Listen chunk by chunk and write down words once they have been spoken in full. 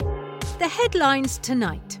The headlines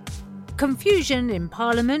tonight. Confusion in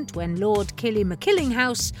Parliament when Lord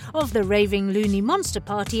Killy-McKillinghouse of the Raving Loony Monster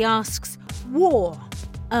Party asks, War.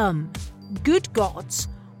 Good gods,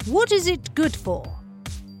 what is it good for?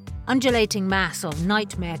 Undulating mass of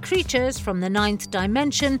nightmare creatures from the 9th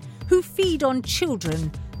dimension who feed on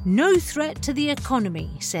children. No threat to the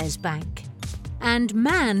economy, says Bank. And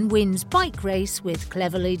man wins bike race with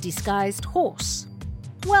cleverly disguised horse.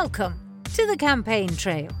 Welcome to the campaign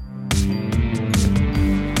trail.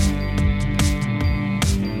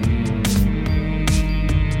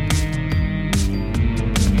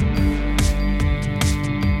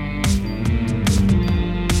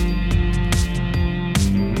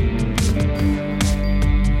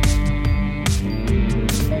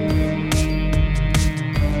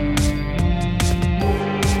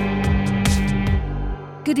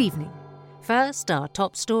 Good evening. First, our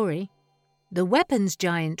top story. The weapons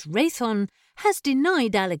giant Raytheon has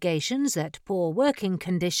denied allegations that poor working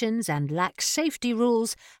conditions and lax safety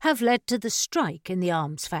rules have led to the strike in the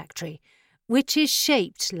arms factory, which is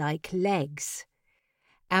shaped like legs.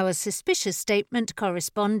 Our suspicious statement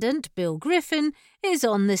correspondent, Bill Griffin, is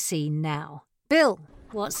on the scene now. Bill,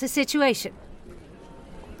 what's the situation?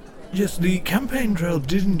 Yes, the campaign trail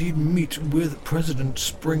did indeed meet with President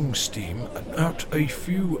Springsteen out a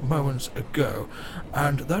few moments ago,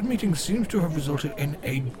 and that meeting seems to have resulted in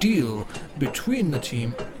a deal between the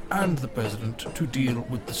team and the president to deal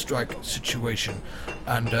with the strike situation.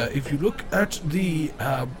 And if you look at the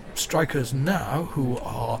strikers now, who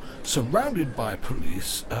are surrounded by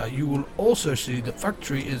police, you will also see the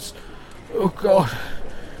factory is... oh God,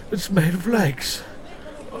 it's made of legs.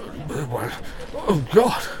 Oh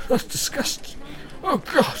God, that's disgusting. Oh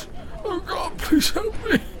God, please help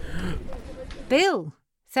me. Bill,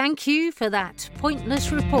 thank you for that pointless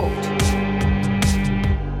report.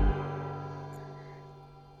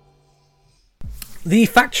 The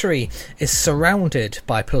factory is surrounded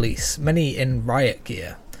by police, many in riot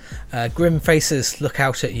gear. Grim faces look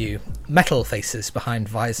out at you, metal faces behind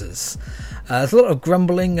visors. There's a lot of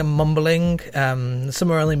grumbling and mumbling.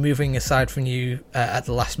 Some are only moving aside from you at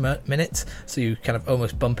the last minute, so you kind of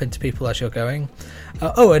almost bump into people as you're going.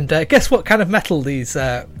 And guess what kind of metal these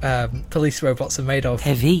police robots are made of?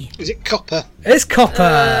 Heavy. Is it copper? It's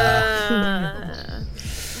copper!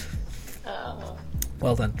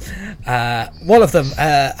 Well done. One of them,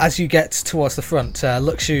 as you get towards the front,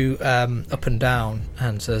 looks you up and down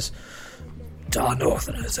and says, "Dar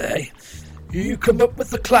Northerners, eh? You come up with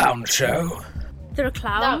the clown show?" There are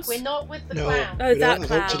clowns? No, we're not with the No, clown. Oh, we that don't have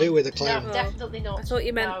clown. to do with the clown. No, definitely not. I thought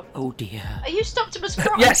you meant... No. Oh dear. Are you Stoptimus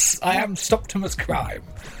Prime? Yes, I am Stoptimus Crime.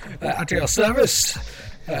 At your service,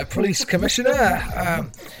 Police Commissioner.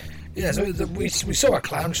 Yes, we saw a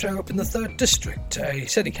clown show up in the 3rd District. He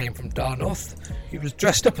said he came from Darnorth. He was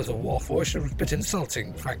dressed up as a warforged. It was a bit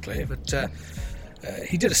insulting, frankly, but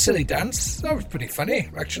he did a silly dance. That was pretty funny,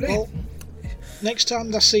 actually. Well, next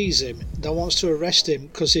time they sees him, they wants to arrest him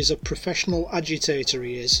because he's a professional agitator,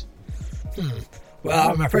 he is.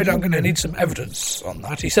 Well, I'm afraid I'm going to need some evidence on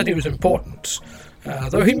that. He said he was important,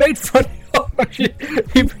 though he made fun. he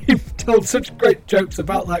told such great jokes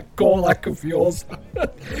about that Gorlak of yours.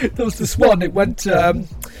 There was this one. It went. Well,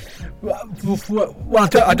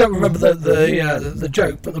 I don't remember the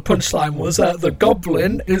joke, but the punchline was the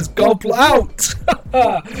goblin is gobble out.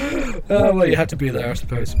 Well, you had to be there, I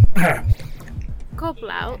suppose.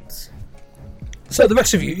 Gobble out? So the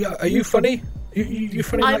rest of you, are you funny? You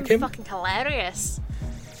funny I'm like him? fucking hilarious.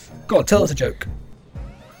 Go on, tell us a joke.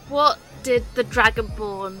 What did the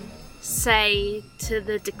Dragonborn say to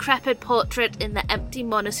the decrepit portrait in the empty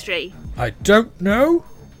monastery? I don't know.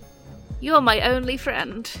 You're my only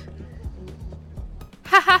friend.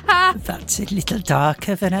 Ha ha ha! That's a little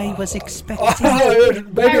darker than I was expecting.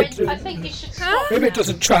 Maybe I think you should stop. maybe it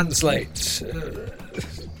doesn't translate.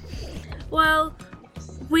 Well,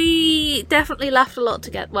 we definitely laughed a lot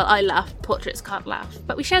together. Well, I laughed. Portraits can't laugh.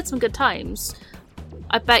 But we shared some good times.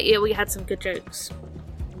 I bet you we had some good jokes.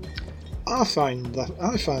 I find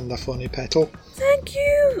that funny, Petal. Thank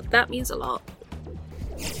you! That means a lot.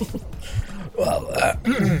 Well,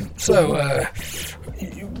 so,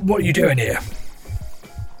 what are you doing here?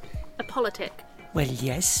 A politic. Well,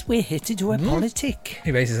 yes, we're here to do a politic.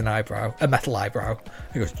 He raises an eyebrow, a metal eyebrow.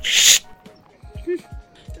 He goes, shh.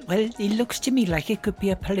 Well, it looks to me like it could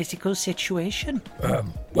be a political situation.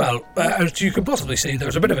 Well, as you can possibly see,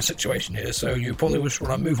 there's a bit of a situation here, so you probably just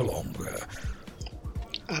want to move along.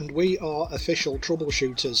 And we are official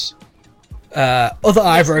troubleshooters. Other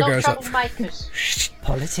eyebrow Not goes up. troublemakers.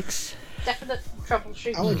 Politics. Definite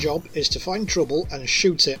troubleshooting. Our job is to find trouble and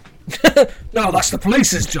shoot it. No, that's the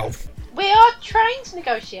police's job. We are trained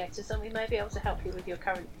negotiators, and we may be able to help you with your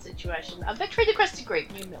current situation. Victory to Crystal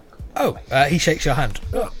Group, New Milk. Oh, he shakes your hand.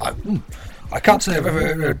 I can't say I've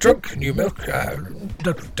ever drunk new milk.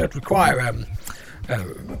 Don't require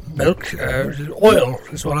milk. Oil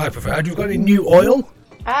is what I prefer. Have you got any new oil?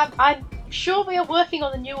 I'm sure we are working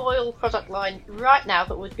on a new oil product line right now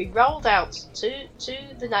that would be rolled out to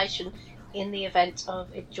the nation in the event of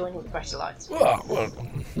it joining the Bretelites.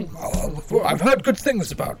 Well, I've heard good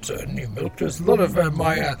things about new milk. There's a lot of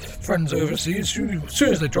my friends overseas who, as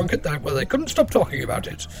soon as they drunk it, they couldn't stop talking about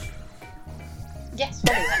it. Yes,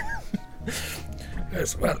 probably that.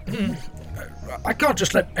 Yes, well, I can't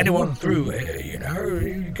just let anyone through here, you know.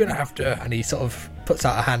 You're going to have to... And he sort of puts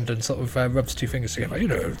out a hand and sort of rubs two fingers together. You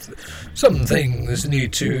know, some things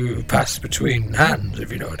need to pass between hands,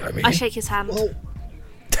 if you know what I mean. I shake his hand. Well,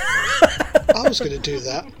 I was going to do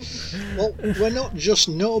that. Well, we're not just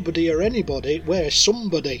nobody or anybody, we're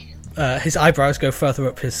somebody. His eyebrows go further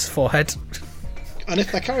up his forehead. And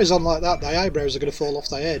if that carries on like that, the eyebrows are going to fall off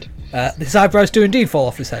their head. His eyebrows do indeed fall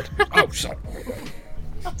off his head. Oh, sorry.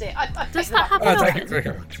 Oh dear, I Does that happen Thank you often?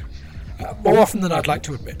 very much. More often than I'd like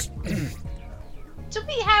to admit. Do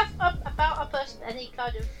we have about our person any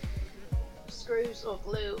kind of screws or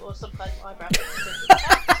glue or some kind of eyebrow?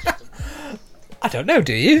 I don't know,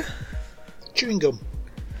 do you? Chewing gum.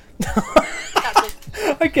 That's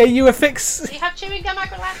it. Okay, you affix... Do you have chewing gum,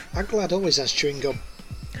 Agrelad? Aglad always has chewing gum.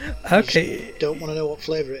 Okay, Don't want to know what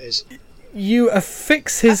flavour it is. you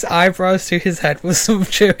affix his eyebrows to his head with some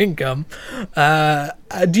chewing gum.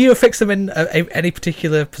 Do you affix them in any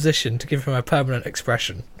particular position to give him a permanent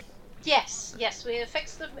expression? Yes, we have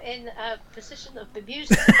fixed them in a position of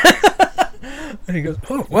bemused. And he goes,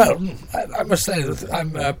 oh, well, I must say that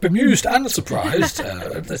I'm bemused and surprised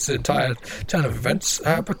at this entire turn of events,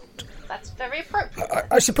 but That's very appropriate.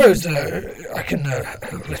 I suppose I can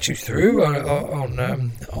let you through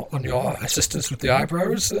on your assistance with the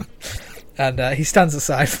eyebrows. And he stands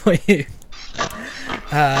aside for you.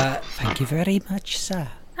 Thank you very much, sir.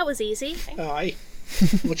 That was easy. Aye.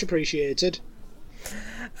 Much appreciated.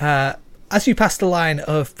 As you pass the line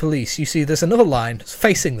of police, you see there's another line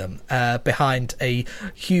facing them behind a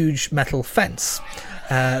huge metal fence.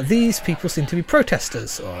 These people seem to be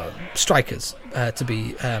protesters, or strikers, to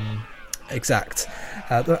be exact.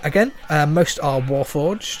 Again, most are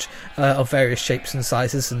warforged, of various shapes and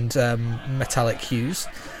sizes and metallic hues,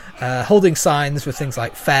 holding signs with things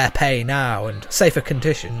like fair pay now and safer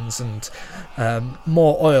conditions and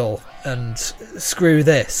more oil and screw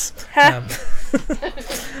this.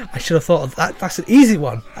 I should have thought of that. That's an easy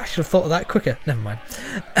one. I should have thought of that quicker. Never mind.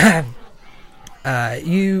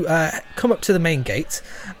 You come up to the main gate,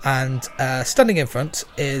 and standing in front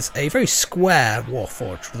is a very square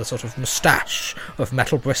warforged with a sort of moustache of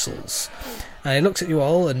metal bristles. And he looks at you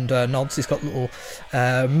all and nods. He's got little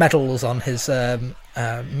medals on his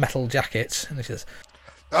metal jacket, and he says,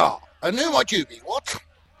 And who might you be, what?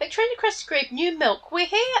 Victoria Crest Group, New Milk. We're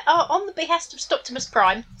here on the behest of Stoptimus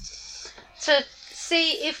Prime to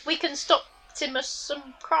see if we can stop Timus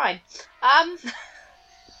some crime.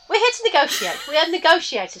 We're here to negotiate. We are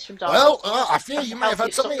negotiators from Dark. Well, I fear you may have Help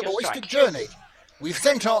had something of a stop your wasted strike. journey. We've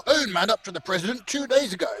sent our own man up to the President 2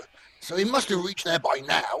 days ago, so he must have reached there by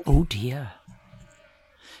now. Oh dear.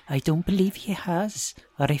 I don't believe he has.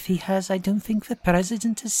 Or if he has, I don't think the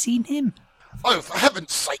President has seen him. Oh, for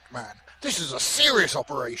heaven's sake, man. This is a serious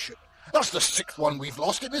operation. That's the 6th one we've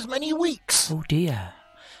lost in as many weeks. Oh dear.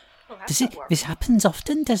 Well, that's Does not it? worrying. This happens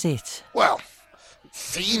often, does it? Well, it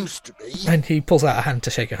seems to be. and he pulls out a hand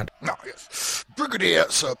to shake your hand. No, yes. Brigadier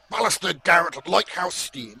Sir Ballister Garrett of Lighthouse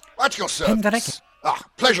Steam. At your service. Hendrik.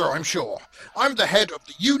 Pleasure, I'm sure. I'm the head of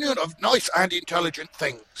the Union of Nice and Intelligent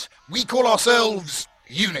Things. We call ourselves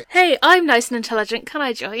UNIT. Hey, I'm nice and intelligent. Can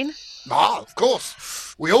I join? Of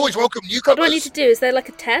course. We always welcome newcomers. What do I need to do? Is there like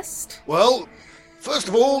a test? Well, first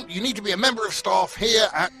of all, you need to be a member of staff here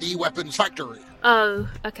at the weapons factory. Oh,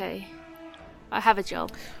 okay. I have a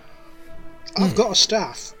job. I've got a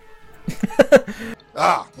staff.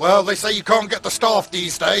 Well, they say you can't get the staff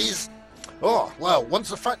these days. Oh, well, once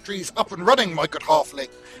the factory's up and running, my good halfling,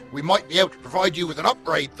 we might be able to provide you with an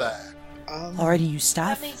upgrade there. Or any new That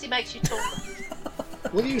staff? means he makes you taller.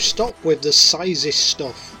 Will you stop with the sizes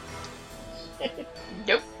stuff?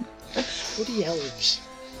 Nope. Bloody elves.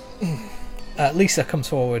 Lisa comes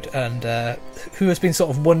forward and who has been sort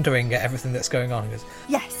of wondering at everything that's going on. Goes,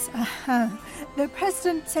 Yes, the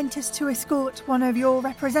President sent us to escort one of your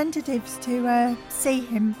representatives to see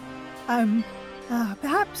him.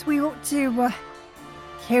 Perhaps we ought to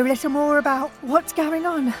hear a little more about what's going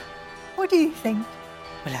on. What do you think?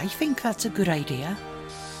 Well, I think that's a good idea.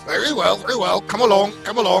 Very well, very well. Come along,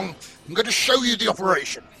 come along. I'm going to show you the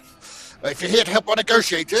operation. If you're here to help our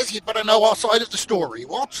negotiators, you'd better know our side of the story,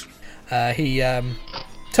 what? He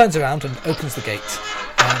turns around and opens the gate,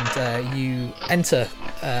 and you enter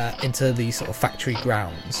into the sort of factory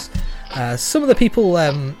grounds. Some of the people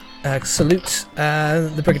salute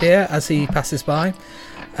the Brigadier as he passes by.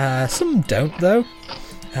 Some don't, though.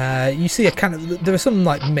 You see there are some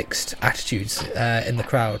like mixed attitudes in the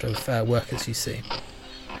crowd of workers you see.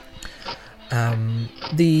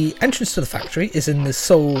 The entrance to the factory is in the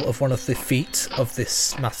sole of one of the feet of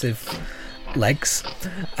this massive legs.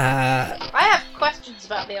 I have questions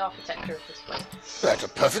about the architecture of this place. That's a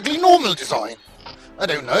perfectly normal design. I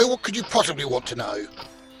don't know, what could you possibly want to know?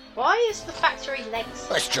 Why is the factory legs?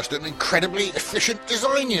 That's just an incredibly efficient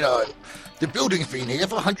design, you know. The building's been here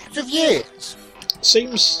for hundreds of years.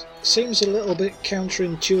 Seems a little bit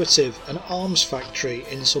counterintuitive, an arms factory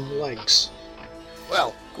in some legs.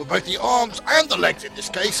 Well, we're both the arms and the legs in this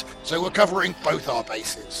case, so we're covering both our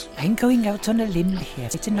bases. I'm going out on a limb here.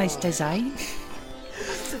 It's a nice design.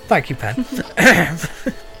 Thank you, Pen.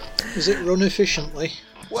 Does it run efficiently?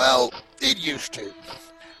 Well, it used to.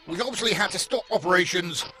 We obviously had to stop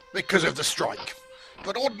operations because of the strike.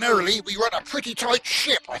 But ordinarily, we run a pretty tight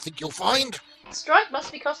ship, I think you'll find. The strike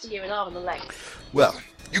must be costing you an arm and a leg. Well,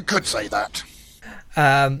 you could say that.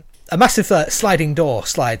 A massive sliding door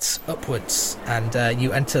slides upwards, and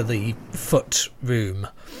you enter the foot room.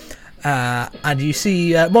 And you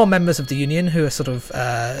see more members of the union who are sort of...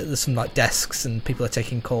 there's some like desks, and people are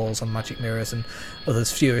taking calls on magic mirrors, and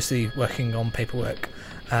others furiously working on paperwork.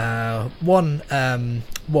 One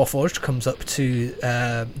Warforged comes up to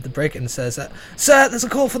the brig and says, "Sir, there's a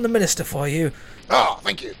call from the Minister for you." Ah,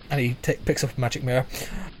 thank you. And he picks up a magic mirror.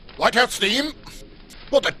 Light out steam?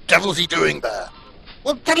 What the devil's he doing there?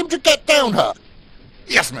 Well, tell him to get down, her.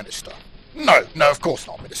 Yes, Minister. No, of course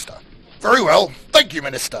not, Minister. Very well, thank you,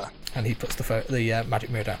 Minister. And he puts the magic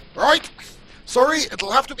mirror down. Right. Sorry,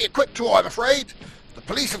 it'll have to be a quick tour, I'm afraid. The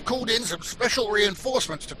police have called in some special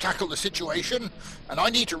reinforcements to tackle the situation, and I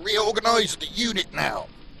need to reorganise the unit now.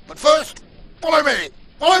 But first, follow me!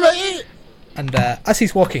 Follow me! And as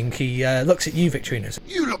he's walking, he looks at you, Victorina.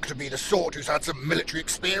 You look to be the sort who's had some military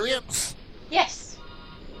experience. Yes,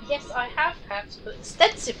 I have had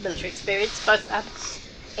extensive military experience, both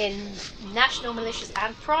in national militias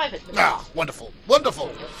and private militias. Ah, wonderful.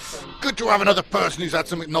 Good to have another person who's had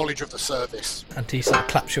some knowledge of the service. And he sort of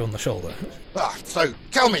claps you on the shoulder. So,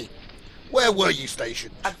 tell me, where were you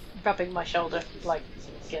stationed? I'm rubbing my shoulder,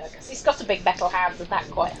 because he's got a big metal hand and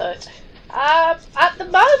that quite hurt. At the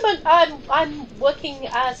moment, I'm working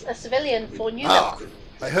as a civilian for New Milk.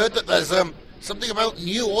 I heard that there's something about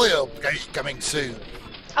new oil coming soon.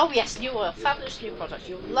 Oh yes, new oil, fabulous new product.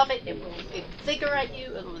 You'll love it. It will invigorate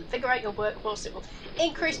you. It will invigorate your workforce. It will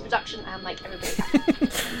increase production and make everybody happy.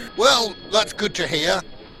 Well, that's good to hear.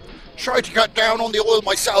 Try to cut down on the oil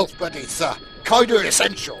myself, but it's kind of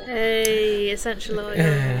essential. Hey, essential oil.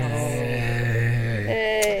 Hey.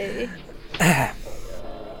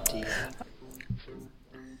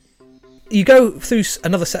 You go through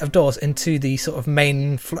another set of doors into the sort of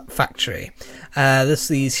main factory. There's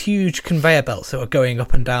these huge conveyor belts that are going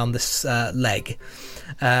up and down this leg.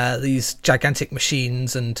 These gigantic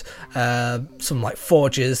machines and some like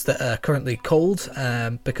forges that are currently cold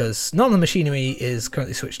because none of the machinery is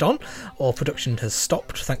currently switched on or production has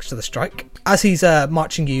stopped thanks to the strike. As he's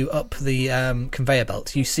marching you up the conveyor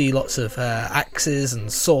belt, you see lots of axes and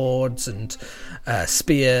swords and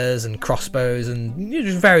spears and crossbows and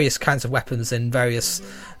various kinds of weapons in various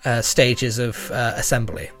stages of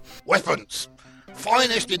assembly. Weapons,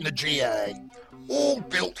 finest in the GA, all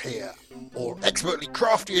built here, or expertly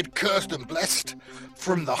crafted, cursed and blessed,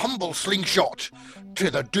 from the humble slingshot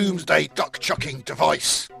to the doomsday duck-chucking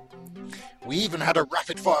device. We even had a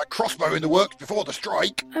rapid-fire crossbow in the works before the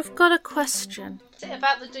strike. I've got a question. Is it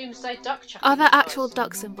about the doomsday duck-chucking? Are there actual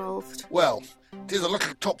ducks involved? Well, it is a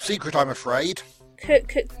little top secret, I'm afraid.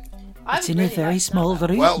 It's in a very small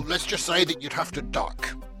room. Well, let's just say that you'd have to duck.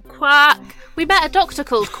 Quack. We met a doctor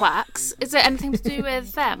called Quacks. Is it anything to do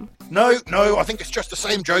with them? No, I think it's just the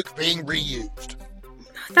same joke being reused.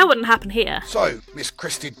 That wouldn't happen here. So, Miss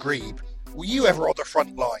Crested Grebe, were you ever on the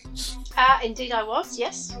front lines? Indeed I was,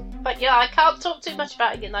 yes. But I can't talk too much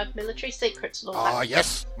about it, military secrets and all that.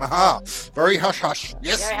 Yes. Aha. Very hush-hush.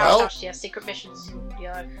 Yes, Very well... hush-hush, yes, secret missions.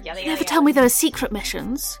 You never tell me there were secret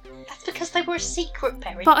missions. That's because they were secret,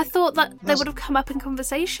 Perry. But I thought that they would have come up in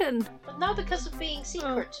conversation. But no, because of being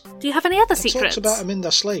secret. Do you have any other I secrets? talked about them in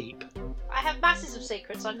their sleep. I have masses of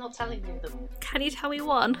secrets, I'm not telling you them. Can you tell me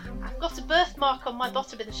one? I've got a birthmark on my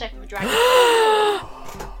bottom in the shape of a dragon.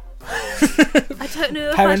 I don't know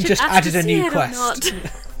if Perrin I should just ask added to a see new it quest. or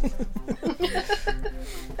not.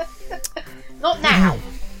 Not now.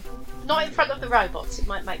 Not in front of the robots. It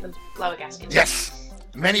might make them blow a gasket. Yes,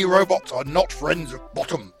 many robots are not friends of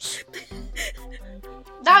bottoms.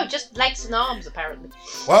 No, just legs and arms, apparently.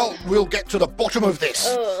 Well, we'll get to the bottom of this,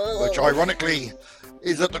 which ironically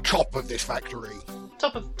is at the top of this factory.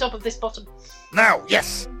 Top of this bottom. Now,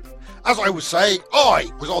 yes, as I was saying, I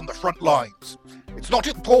was on the front lines. It's not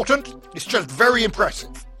important, it's just very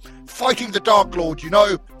impressive. Fighting the Dark Lord, you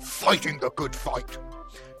know, fighting the good fight.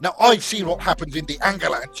 Now, I've seen what happens in the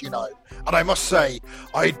Angerlands, you know, and I must say,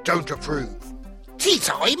 I don't approve. Tea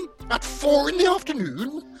time? At 4 in the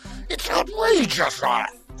afternoon? It's outrageous,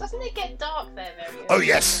 Doesn't it get dark there very early? Oh,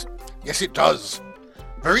 yes. Yes, it does.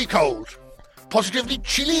 Very cold. Positively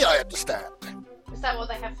chilly, I understand. Is that what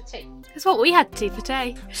they have for tea? That's what we had tea for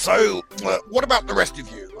tea. So, what about the rest of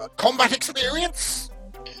you? Combat experience?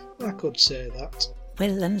 I could say that.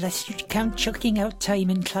 Well, unless you count chucking out time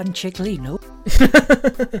in Clan Chicklino.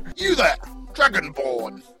 You there,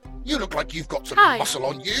 Dragonborn. You look like you've got some Hi. muscle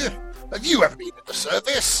on you. Have you ever been in the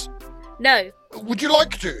service? No, Would you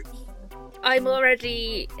like to? I'm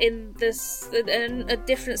already in a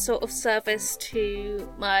different sort of service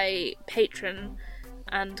to my patron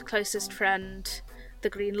and closest friend, the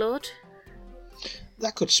Green Lord.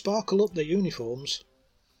 That could sparkle up the uniforms.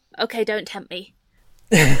 Okay, don't tempt me.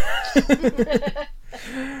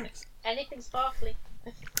 Anything sparkly.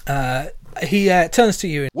 He turns to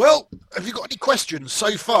you. Well, have you got any questions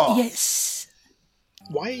so far? Yes.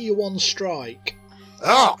 Why are you on strike?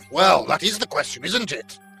 Ah, well, that is the question, isn't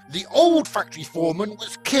it? The old factory foreman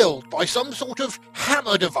was killed by some sort of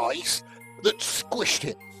hammer device that squished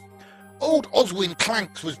him. Old Oswin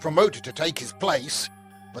Clanks was promoted to take his place,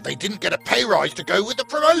 but they didn't get a pay rise to go with the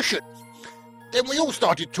promotion. Then we all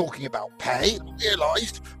started talking about pay and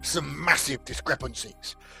realised some massive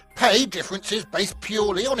discrepancies. Pay differences based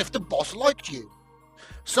purely on if the boss liked you.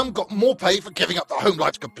 Some got more pay for giving up their home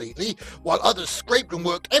lives completely, while others scraped and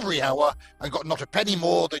worked every hour and got not a penny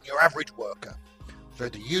more than your average worker. So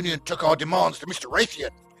the union took our demands to Mr.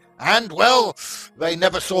 Raytheon, and, well, they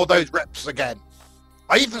never saw those reps again.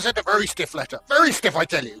 I even sent a very stiff letter, very stiff I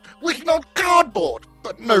tell you, written on cardboard,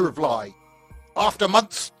 but no reply. After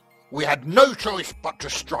months, we had no choice but to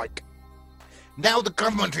strike. Now the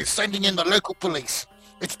government is sending in the local police.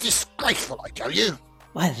 It's disgraceful, I tell you.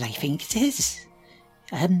 Well, I think it is.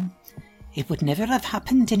 It would never have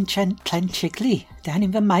happened in Clan Chickley, down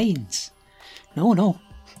in the mines. No.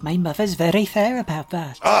 My mother's very fair about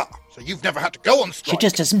that. Ah, so you've never had to go on strike? She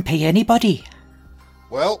just doesn't pay anybody.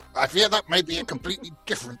 Well, I fear that may be a completely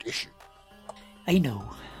different issue. I know.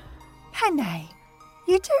 Hannah,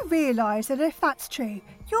 you do realise that if that's true,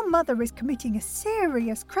 your mother is committing a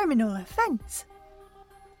serious criminal offence.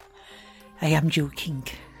 I am joking.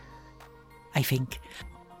 I think.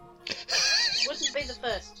 Wouldn't be the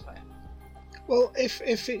first time. Well, if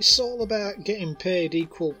it's all about getting paid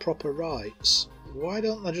equal proper rights, why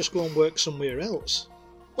don't they just go and work somewhere else?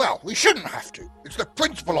 Well, we shouldn't have to. It's the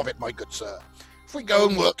principle of it, my good sir. If we go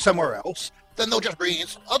and work somewhere else, then they'll just bring in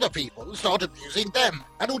some other people and start abusing them,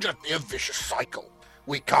 and it'll just be a vicious cycle.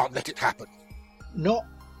 We can't let it happen. Not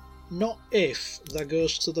if that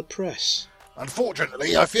goes to the press.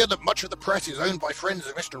 Unfortunately, I fear that much of the press is owned by friends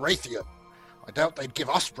of Mr. Raytheon. I doubt they'd give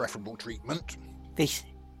us preferable treatment.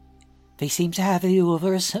 They seem to have you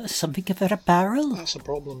over as something of a barrel. That's a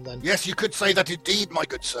problem then. Yes, you could say that indeed, my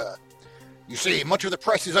good sir. You see, much of the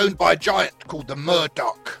press is owned by a giant called the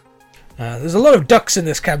Murdoch. There's a lot of ducks in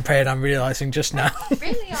this campaign, I'm realising just now.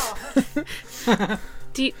 Really are.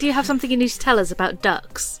 Do you have something you need to tell us about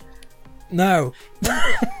ducks? No.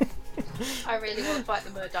 I really want to fight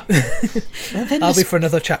the Murdoch. I'll be for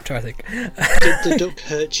another chapter, I think. Did the duck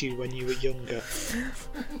hurt you when you were younger?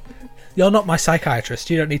 You're not my psychiatrist.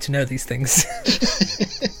 You don't need to know these things.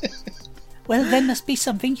 Well, there must be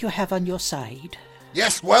something you have on your side.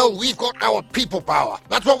 Yes, well, we've got our people power.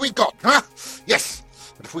 That's what we've got, huh? Yes.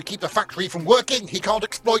 But if we keep the factory from working, he can't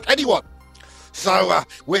exploit anyone. So,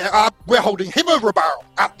 we're holding him over a barrel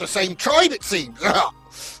at the same time, it seems.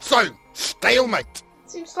 So, stalemate.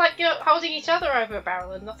 Seems like you're holding each other over a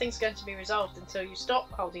barrel and nothing's going to be resolved until you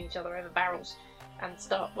stop holding each other over barrels and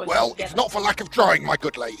start working Well, together. it's not for lack of trying, my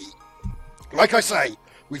good lady. Like I say,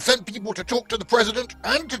 we've sent people to talk to the President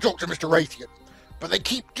and to talk to Mr. Raytheon, but they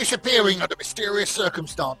keep disappearing under mysterious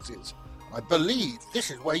circumstances. I believe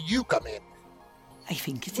this is where you come in. I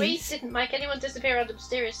think it We is. didn't make anyone disappear under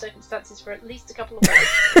mysterious circumstances for at least a couple of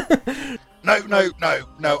weeks.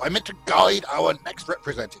 No. I meant to guide our next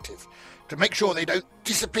representative to make sure they don't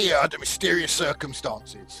disappear under mysterious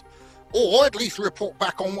circumstances. Or at least report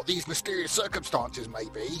back on what these mysterious circumstances may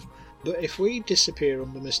be. But if we disappear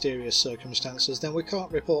under mysterious circumstances, then we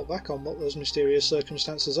can't report back on what those mysterious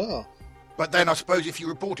circumstances are. But then I suppose if you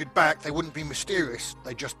reported back, they wouldn't be mysterious.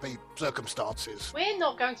 They'd just be circumstances. We're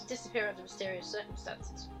not going to disappear under mysterious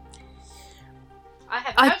circumstances. I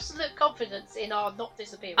have absolute confidence in our not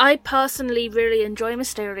disappearing. I personally really enjoy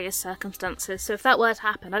mysterious circumstances, so if that were to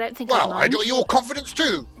happen, I don't think I'd Well, I mind. do your confidence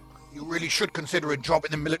too. You really should consider a job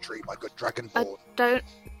in the military, my good I Dragonborn. don't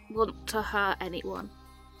want to hurt anyone.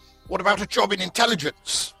 What about a job in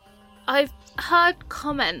intelligence? I've heard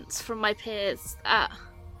comments from my peers that,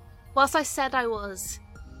 whilst I said I was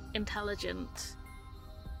intelligent,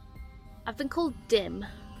 I've been called dim.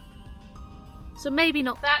 So maybe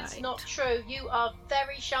not. That's right. not true. You are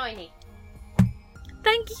very shiny.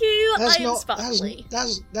 Thank you. That's I am not sparkly.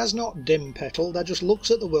 that's not dim, Petal. That just looks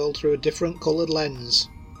at the world through a different coloured lens.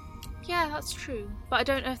 Yeah, that's true. But I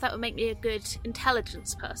don't know if that would make me a good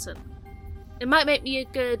intelligence person. It might make me a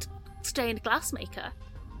good stained glass maker.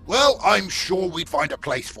 Well, I'm sure we'd find a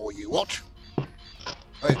place for you, what?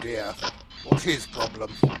 Oh dear. What's his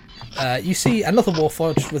problem? You see another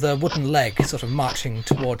Warforged with a wooden leg sort of marching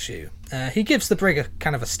towards you. He gives the brig a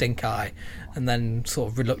kind of a stink eye and then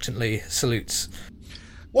sort of reluctantly salutes.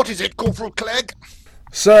 What is it, Corporal Clegg?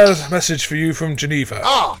 Sir, message for you from Geneva.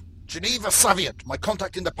 Ah, Geneva Savient, my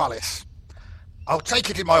contact in the palace. I'll take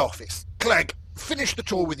it in my office. Clegg, finish the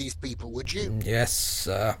tour with these people, would you? Yes,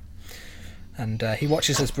 sir. And he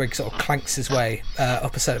watches as Briggs sort of clanks his way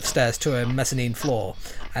up a set of stairs to a mezzanine floor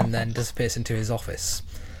and then disappears into his office.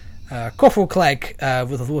 Corporal Clegg,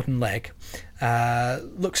 with a wooden leg,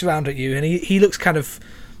 looks around at you and he looks kind of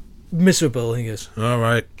miserable. He goes, All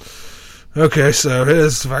right. Okay, so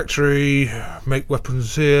here's the factory. Make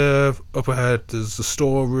weapons here. Up ahead, there's the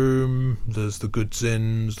storeroom. There's the goods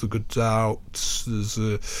ins, the goods outs. There's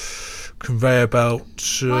a conveyor belt.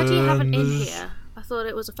 Why do you have an and inn there's here? I thought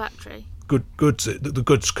it was a factory. Goods. The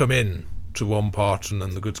goods come in to one part, and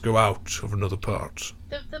then the goods go out of another part.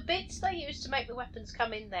 The bits they use to make the weapons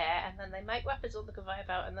come in there, and then they make weapons on the conveyor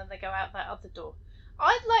belt, and then they go out that other door.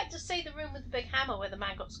 I'd like to see the room with the big hammer where the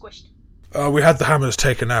man got squished. We had the hammers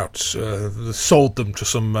taken out. They sold them to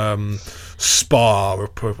some spa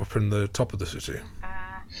up in the top of the city.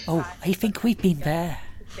 Oh, I think we've been there.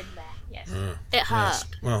 We've been there, yes. It hurt.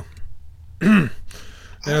 Well,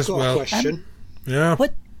 I've got a question. Yeah.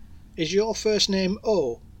 What? Is your first name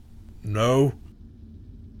O? No.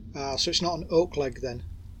 So it's not an oak leg then.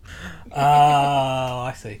 oh,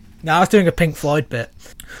 I see. Now I was doing a Pink Floyd bit.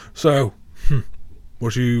 So,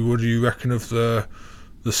 what do you reckon of the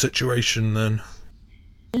situation then?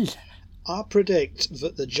 I predict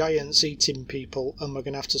that the giant's eating people and we're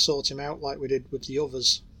going to have to sort him out like we did with the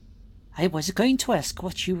others. I was going to ask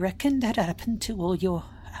what you reckoned had happened to all your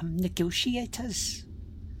negotiators.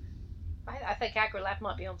 I think Agrilab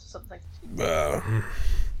might be onto something.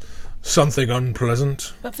 Something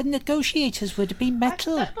unpleasant. But the negotiators would have been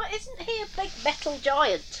metal. But isn't he a big metal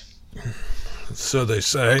giant? So they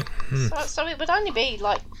say. So it would only be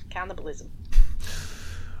like cannibalism.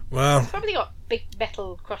 Well, He's probably got big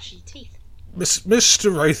metal crushy teeth.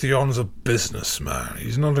 Mr. Raytheon's a businessman.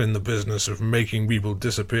 He's not in the business of making people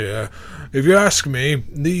disappear. If you ask me,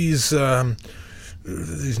 these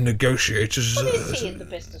negotiators... What is he in the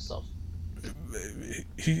business of?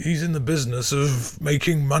 He's in the business of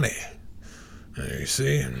making money. You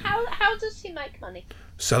see? And How does he make money?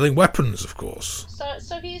 selling weapons, of course.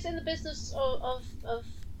 So he's in the business of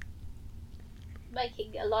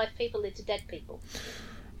making alive people into dead people.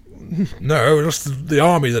 No, just the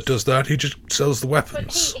army that does that. He just sells the But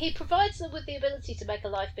weapons. he provides them with the ability to make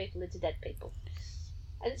alive people into dead people.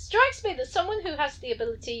 And it strikes me that someone who has the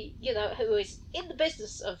ability, who is in the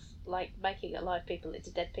business of, like, making alive people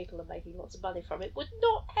into dead people and making lots of money from it, would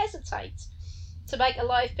not hesitate to make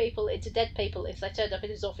alive people into dead people if they turned up in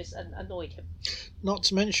his office and annoyed him. Not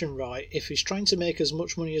to mention, right, if he's trying to make as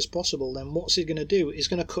much money as possible, then what's he going to do? He's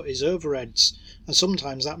going to cut his overheads. And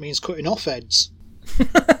sometimes that means cutting off heads.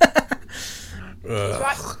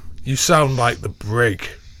 Right. You sound like the brig.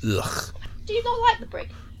 Ugh. Do you not like the brig?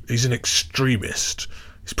 He's an extremist.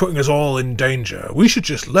 He's putting us all in danger. We should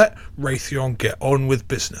just let Raytheon get on with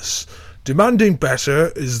business. Demanding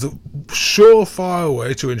better is the surefire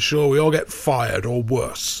way to ensure we all get fired or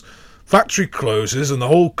worse. Factory closes and the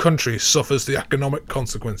whole country suffers the economic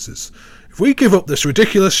consequences. If we give up this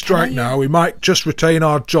ridiculous strike now, we might just retain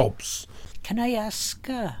our jobs. Can I ask,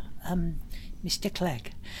 Mr.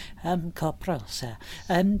 Clegg, Corporal, sir,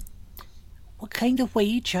 what kind of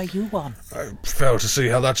wage are you on? I fail to see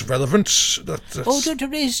how that's relevant. That's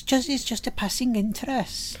It's just a passing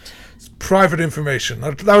interest. private information.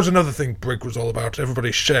 That was another thing Brig was all about.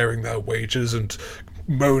 Everybody sharing their wages and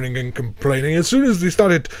moaning and complaining. As soon as they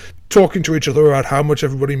started talking to each other about how much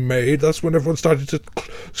everybody made, that's when everyone started to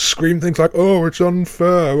scream things like, oh, it's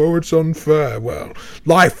unfair, oh, it's unfair. Well,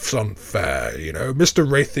 life's unfair, you know. Mr.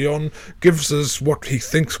 Raytheon gives us what he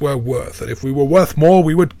thinks we're worth, and if we were worth more,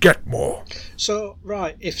 we would get more. So,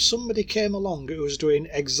 right, if somebody came along who was doing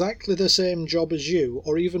exactly the same job as you,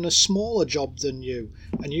 or even a smaller job than you,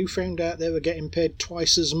 and you found out they were getting paid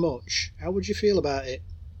twice as much, how would you feel about it?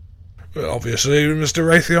 Well, obviously, Mr.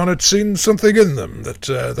 Raytheon had seen something in them that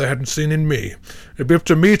they hadn't seen in me. It'd be up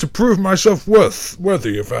to me to prove myself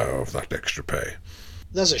worthy of that extra pay.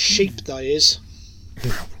 There's a sheep, that is.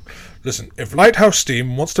 Listen, if Lighthouse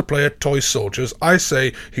Steam wants to play at toy soldiers, I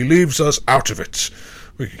say he leaves us out of it.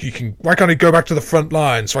 Why can't he go back to the front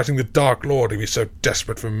lines, fighting the Dark Lord if he's so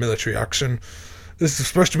desperate for military action? This is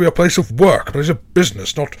supposed to be a place of work, a place of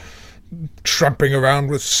business, not tramping around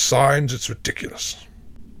with signs. It's ridiculous.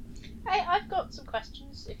 Hey, I've got some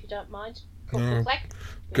questions, if you don't mind.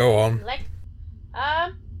 Go on.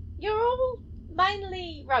 You're all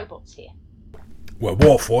mainly robots here. We're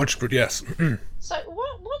Warforged, but yes. So,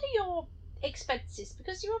 what are your expenses?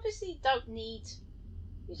 Because you obviously don't need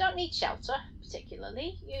shelter,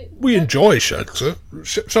 particularly. We enjoy shelter.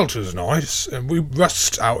 Shelter's nice, and we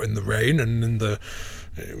rest out in the rain and in the,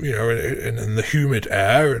 in the humid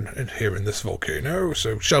air and here in this volcano.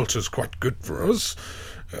 So shelter's quite good for us.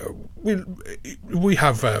 We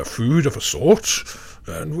have food of a sort,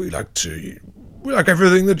 and we like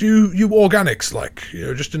everything that you organics like,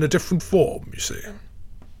 just in a different form, you see.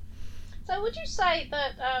 So would you say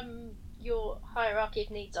that your hierarchy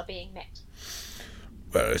of needs are being met?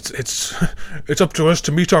 Well, it's up to us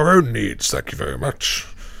to meet our own needs, thank you very much.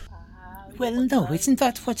 Well, no, isn't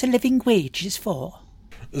that what a living wage is for?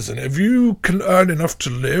 Listen, if you can earn enough to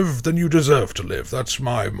live, then you deserve to live. That's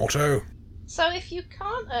my motto. So if you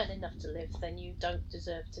can't earn enough to live, then you don't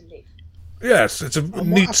deserve to live. Yes, it's a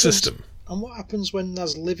neat system. And what happens when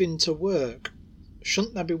there's living to work?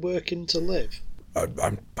 Shouldn't there be working to live?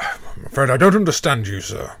 I'm afraid I don't understand you,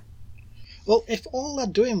 sir. Well, if all they're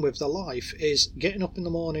doing with their life is getting up in the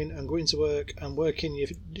morning and going to work and working your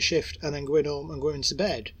shift and then going home and going to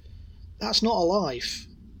bed, that's not a life.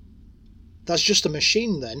 That's just a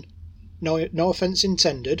machine then. No offence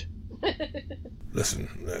intended. Listen,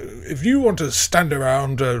 if you want to stand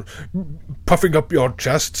around puffing up your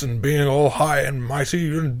chests and being all high and mighty,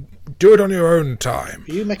 do it on your own time.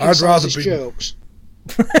 Are you making sexist jokes?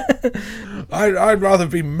 I'd rather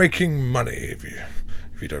be making money, if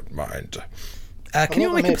you don't mind. Can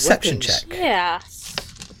you make a perception check? Yes.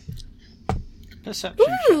 Perception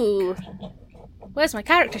Ooh! Where's my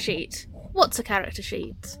character sheet? What's a character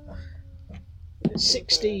sheet?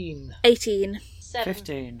 16. 18. 7.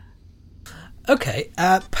 15. Okay,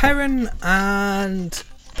 Perrin and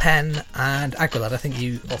Pen and Agrilad, I think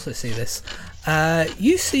you also see this.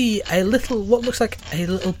 You see what looks like a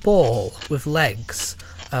little ball with legs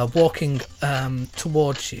walking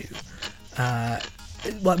towards you.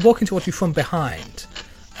 Walking towards you from behind.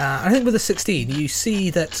 I think with a 16, you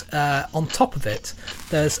see that on top of it,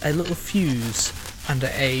 there's a little fuse and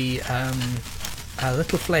a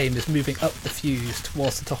little flame is moving up the fuse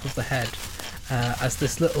towards the top of the head. As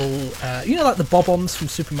this little, like the bob-ombs from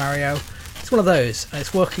Super Mario. It's one of those, and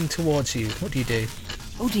it's working towards you. What do you do?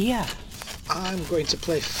 Oh dear. I'm going to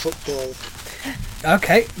play football.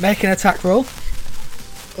 Okay, make an attack roll.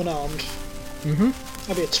 Unarmed. Mm-hmm.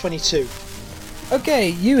 That'll be a 22. Okay,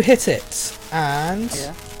 you hit it, and...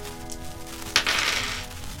 Yeah.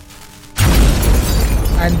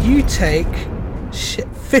 And you take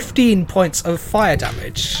 15 points of fire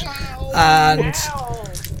damage. And...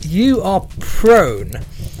 You are prone,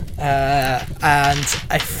 and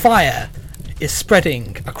a fire is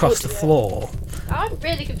spreading across the floor. I'm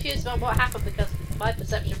really confused about what happened because my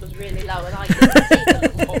perception was really low and I couldn't see the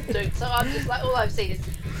little hot dude. So I'm just like, all I've seen is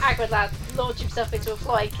Agrilad launch himself into a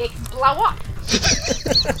flying kick and blow up.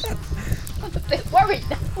 I'm a bit worried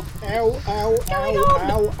now. Ow, ow,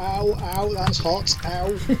 ow, ow, ow, that's hot,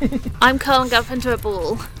 ow. I'm curling up into a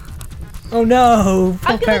ball. Oh no!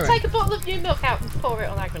 I'm going to take a bottle of new milk out and pour it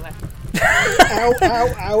on Agrilad. Ow,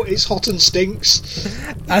 ow, ow, it's hot and stinks.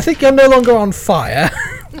 I think you're no longer on fire.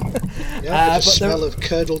 Yeah, the smell of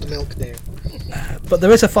curdled milk there. But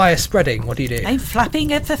there is a fire spreading. What do you do? I'm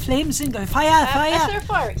flapping at the flames and go, fire, Is fire! there a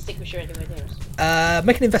fire extinguisher anywhere near us?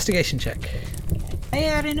 Make an investigation check.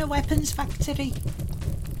 Fire in a weapons factory.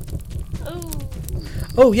 Ooh.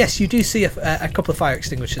 Oh yes, you do see a couple of fire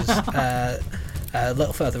extinguishers a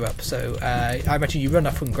little further up. So I imagine you run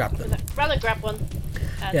up and grab them. Run and grab one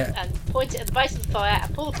and point it at the base of the fire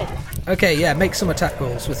and pull the pin. Okay, yeah, make some attack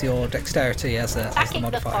rolls with your dexterity as the Attacking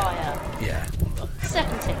the modifier. fire. Yeah.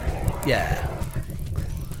 17. Yeah.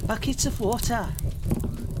 Buckets of water.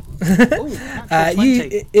 Natural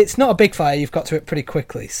 20. It's not a big fire. You've got to it pretty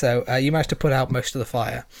quickly, so you managed to put out most of the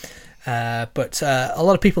fire. But a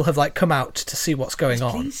lot of people have come out to see what's going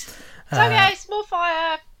on. Please. It's okay, small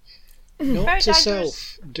fire. Note Very to dangerous.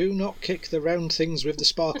 self, do not kick the round things with the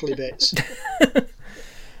sparkly bits.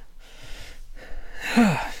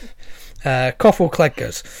 Corporal Clegg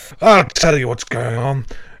goes, I'll tell you what's going on.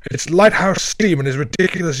 It's Lighthouse Steam and his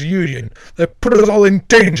ridiculous union. They've put us all in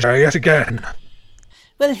danger yet again.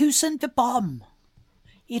 Well, who sent the bomb?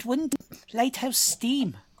 It wasn't Lighthouse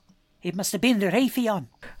Steam. It must have been the Raytheon.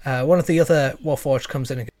 one of the other Warforged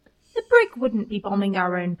comes in and goes, The brig wouldn't be bombing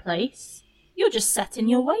our own place. You're just set in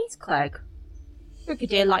your ways, Clegg.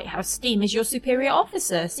 Brigadier Lighthouse Steam is your superior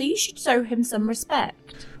officer, so you should show him some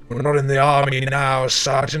respect. We're not in the army now,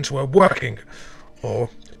 Sergeant. We're working. Or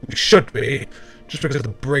we should be. Just because the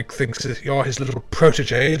brig thinks that you're his little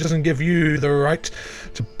protege doesn't give you the right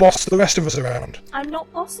to boss the rest of us around. I'm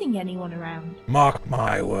not bossing anyone around. Mark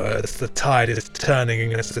my words, the tide is turning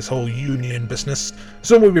against this whole union business.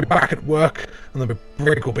 Soon we'll be back at work, and the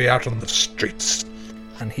brig will be out on the streets.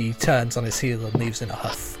 and he turns on his heel and leaves in a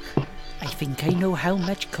huff. I think I know how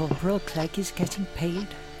much Corporal Clegg is getting paid.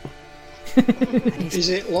 Is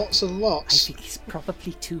it lots and I lots? think it's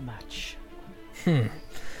probably too much.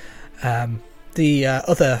 The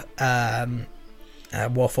other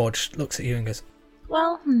Warforged looks at you and goes,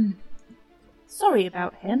 Well, sorry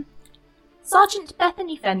about him. Sergeant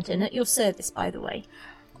Bethany Fenton at your service, by the way.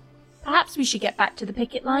 Perhaps we should get back to the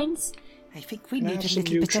picket lines. I think we Now need a some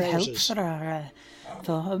little new bit of help trousers. for our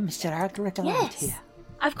for Mr. Agrigal out here.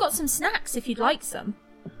 I've got some snacks if you'd like some.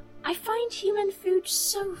 I find human food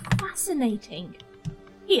so fascinating.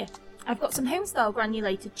 Here, I've got some home-style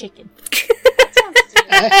granulated chicken.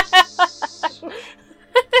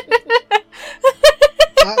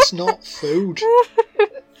 That's not food.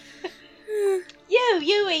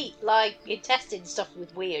 You eat, like, intestine stuff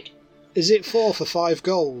with weird. Is it 4 for 5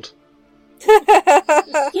 gold?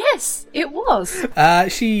 Yes, it was.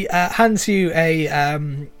 she hands you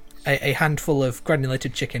a handful of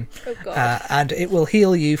granulated chicken, and it will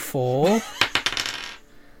heal you for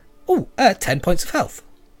 10 points of health.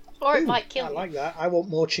 Or it Ooh, might kill I you. like that. I want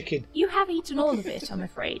more chicken. You have eaten all of it, I'm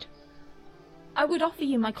afraid. I would offer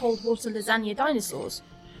you my cold water lasagna dinosaurs,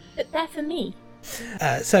 but they're for me.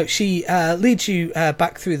 So she leads you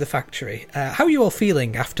back through the factory. How are you all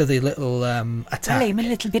feeling after the little attack? Well, I'm a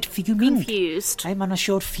little bit fuming. Confused. I'm on a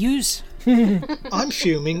short fuse. I'm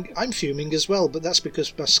fuming as well, but that's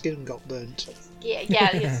because my skin got burnt. Yeah,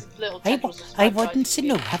 his little I tendrils. wouldn't to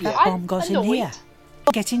know how that I'm bomb got in annoyed. here.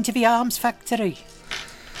 Get into the arms factory.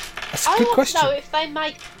 That's a I good want question. to know if they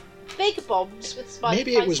make big bombs with spiky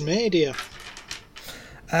Maybe it was faces. made here.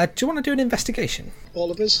 Do you want to do an investigation? All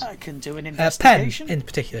of us? I can do an Pen, investigation. in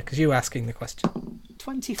particular, because you were asking the question.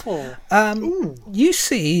 24. You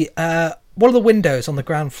see one of the windows on the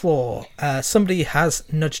ground floor. Somebody has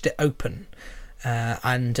nudged it open,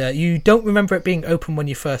 and you don't remember it being open when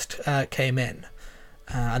you first came in.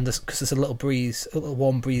 And because there's a little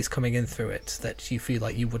warm breeze coming in through it that you feel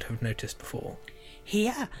like you would have noticed before.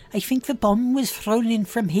 Here, I think the bomb was thrown in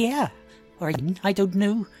from here. Or, I don't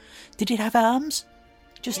know. Did it have arms?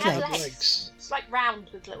 Just It has legs. legs. It's like round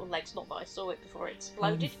with little legs. Not that I saw it before it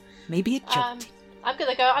exploded. Maybe it jumped. I'm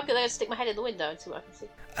gonna go stick my head in the window and see what I can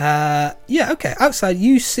see. Yeah, okay. Outside,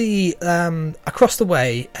 you see across the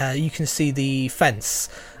way. You can see the fence,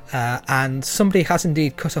 and somebody has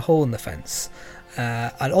indeed cut a hole in the fence.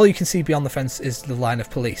 And all you can see beyond the fence is the line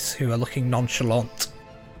of police who are looking nonchalant.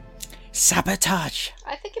 Sabotage.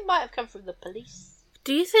 I think it might have come from the police.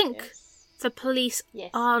 Do you think Yes. the police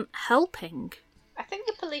Yes. aren't helping? I think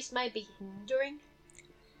the police may be hindering.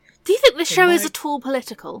 Do you think this show is might- at all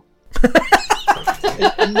political?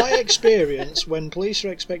 In my experience, when police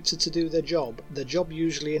are expected to do their job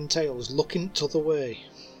usually entails looking the other way.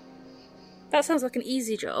 That sounds like an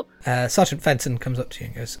easy job. Sergeant Fenton comes up to you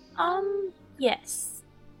and goes, Yes.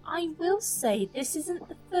 I will say this isn't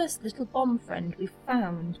the first little bomb friend we've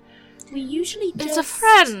found. We usually just... It's a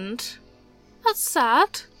friend. That's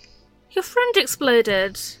sad. Your friend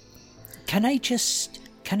exploded. Can I just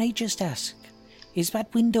ask, is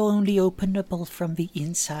that window only openable from the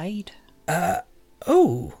inside?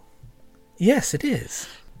 "Oh, yes, it is."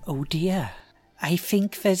 Oh dear. I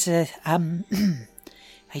think there's a,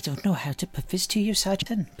 I don't know how to put this to you,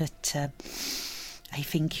 Sergeant, but, I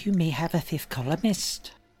think you may have a fifth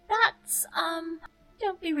columnist. That's,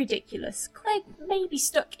 don't be ridiculous. Clegg may be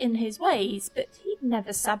stuck in his ways, but he'd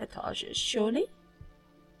never sabotage us, surely?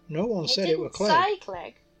 No one It said it didn't were Clegg. say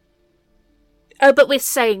Clegg. Oh, but we're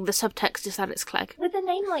saying the subtext is that it's Clegg. With a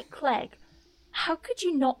name like Clegg, how could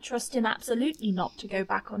you not trust him absolutely not to go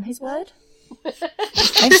back on his word?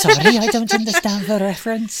 I'm sorry, I don't understand the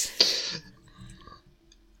reference.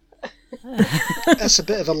 That's a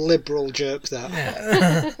bit of a liberal joke, that.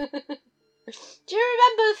 Do you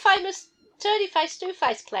remember the famous turny-faced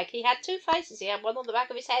Two-Face Clegg? He had two faces. He had one on the back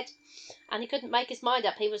of his head, and he couldn't make his mind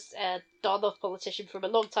up. He was a Dartmouth politician from a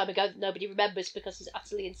long time ago that nobody remembers because he's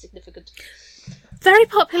utterly insignificant. Very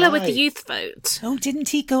popular with the youth vote. Oh, didn't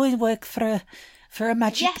he go and work for a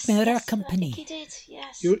magic mirror company? I think he did,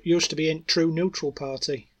 yes. You used to be in True Neutral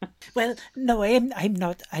Party. Well, no, I'm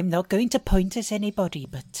not going to point at anybody,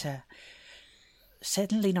 but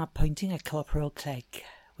certainly not pointing at Corporal Clegg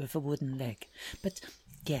with a wooden leg. But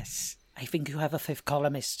yes, I think you have a fifth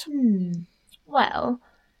columnist. Well,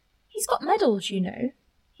 he's got medals, you know.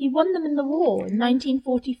 He won them in the war in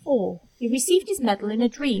 1944. He received his medal in a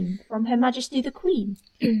dream from Her Majesty the Queen.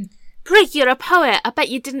 Brig, you're a poet. I bet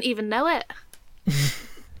you didn't even know it.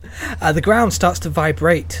 The ground starts to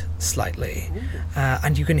vibrate slightly,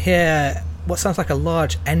 and you can hear what sounds like a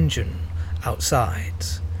large engine outside.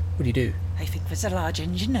 What do you do? I think there's a large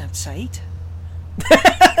engine outside.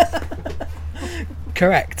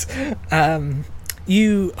 Correct.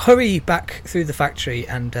 You hurry back through the factory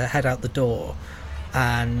and head out the door,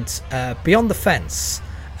 and beyond the fence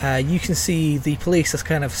you can see the police is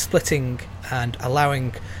kind of splitting and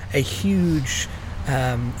allowing a huge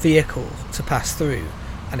vehicle to pass through,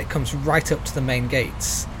 and it comes right up to the main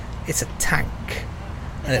gates. It's a tank.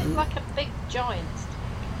 Is it like a big giant?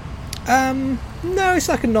 No, it's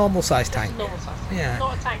like a normal sized tank. Normal size. Yeah.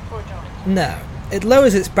 Not a tank for a giant. No, it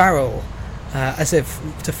lowers its barrel as if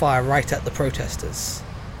to fire right at the protesters.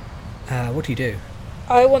 What do you do?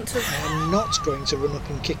 I want to... I'm not going to run up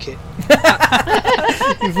and kick it.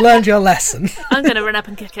 You've learned your lesson. I'm going to run up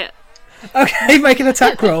and kick it. Okay, make an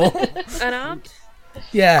attack roll. Unarmed?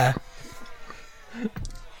 Yeah.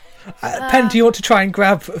 Pen, do you want to try and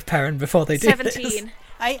grab Perrin before they do 17. this?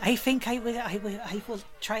 I think I will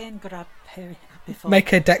try and grab her before.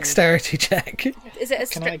 Make a dexterity check. Is it a Can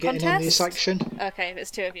strict I get contest? in on this action? Okay,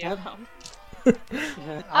 there's two of you.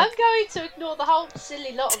 I'm going to ignore the whole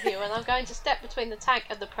silly lot of you, and I'm going to step between the tank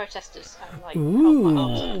and the protesters and like hold my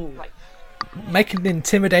arms up, like, Make an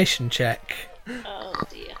intimidation check. oh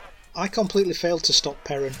dear. I completely failed to stop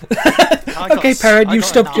Perrin. Okay, Perrin, you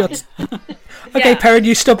stubbed your. Okay, Perrin,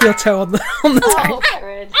 you stubbed your toe on the tank. Oh,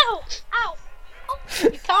 Perrin. Ow! Ow!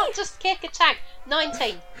 You can't just kick a tank.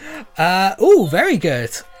 19. Very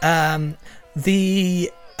good.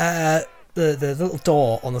 The little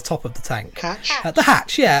door on the top of the tank. Hatch? The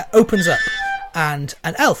hatch, yeah, opens up, and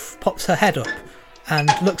an elf pops her head up and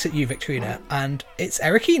looks at you, Victorina, and it's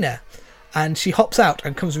Ericina. And she hops out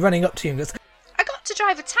and comes running up to you and goes, I got to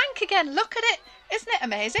drive a tank again, look at it! Isn't it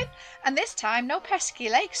amazing? And this time, no pesky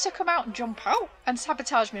lakes to come out and jump out and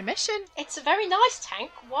sabotage my mission. It's a very nice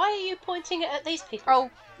tank. Why are you pointing it at these people? Oh,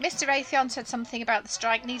 Mr. Raytheon said something about the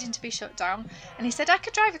strike needing to be shut down, and he said I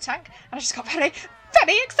could drive a tank, and I just got very,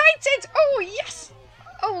 very excited! Oh, yes!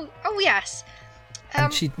 Oh, yes.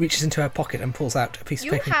 and she reaches into her pocket and pulls out a piece of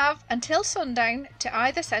You paper. have until sundown to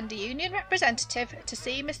either send a union representative to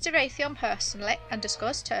see Mr. Raytheon personally and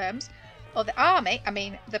discuss terms, or the army,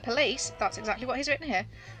 the police, that's exactly what he's written here,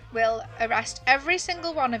 will arrest every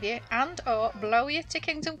single one of you and or blow you to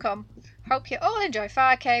Kingdom Come. Hope you all enjoy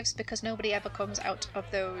fire caves because nobody ever comes out of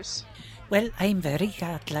those. Well, I'm very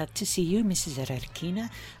glad to see you, Mrs. Erikina.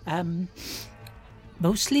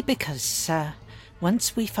 Mostly because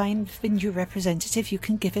once we find the new representative, you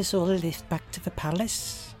can give us all a lift back to the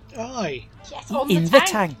palace. Aye. Yes, on In the the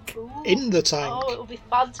tank. tank. Ooh. In the tank. Oh, it'll be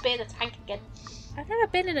fun to be in a tank again. I've never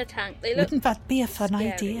been in a tank. They look Wouldn't that be a fun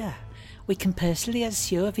scary. idea? We can personally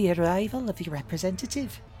assure the arrival of your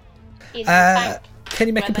representative. In the tank. Can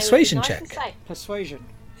you make where a they will be persuasion nice check? and safe. Persuasion.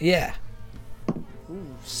 Yeah.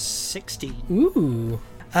 Ooh, 16. Ooh.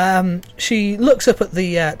 She looks up at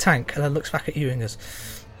the tank and then looks back at you and goes,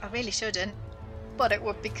 I really shouldn't, but it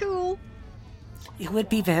would be cool. It would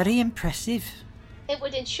be very impressive. It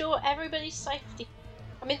would ensure everybody's safety.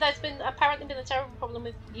 There's apparently been a terrible problem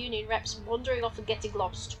with union reps wandering off and getting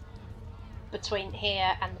lost between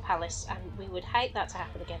here and the palace, and we would hate that to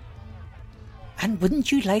happen again. And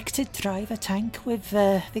wouldn't you like to drive a tank with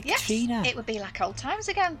Victorina? Yes, it would be like old times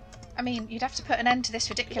again. You'd have to put an end to this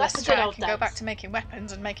ridiculous Like the good old strike and go days. back to making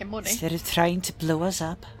weapons and making money. Instead of trying to blow us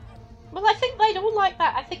up. Well, I think they'd all like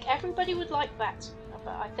that. I think everybody would like that.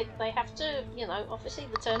 But I think they have to, obviously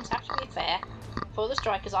the terms have to be fair for the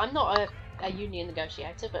strikers. I'm not a union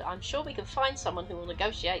negotiator, but I'm sure we can find someone who will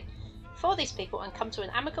negotiate for these people and come to an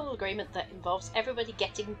amicable agreement that involves everybody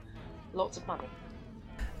getting Lots of money.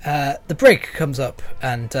 The brig comes up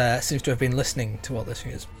and seems to have been listening to what this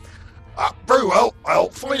is. Very well. I'll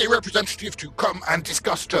find a representative to come and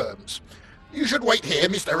discuss terms. You should wait here,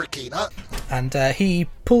 Miss Ericina. And he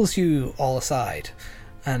pulls you all aside,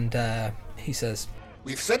 and he says,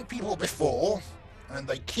 We've sent people before, and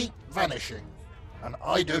they keep vanishing. And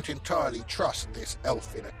I don't entirely trust this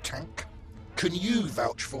elf in a tank. Can you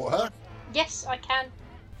vouch for her? Yes, I can.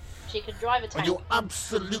 She can drive a tank. And you're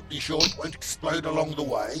absolutely sure it won't explode along the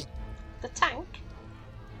way? The tank?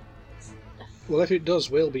 Well, if it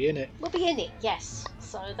does, we'll be in it. We'll be in it, yes.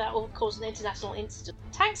 So that will cause an international incident.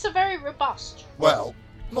 Tanks are very robust. Well,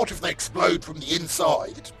 not if they explode from the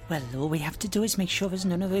inside. Well, all we have to do is make sure there's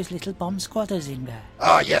none of those little bomb squatters in there.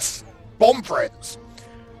 Ah, yes. Bomb friends.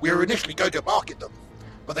 We were initially going to market them,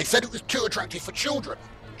 but they said it was too attractive for children.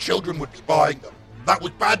 Children would be buying them. That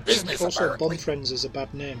was bad business, Also, apparently. bomb friends is a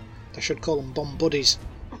bad name. They should call them bomb buddies.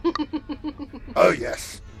 Oh,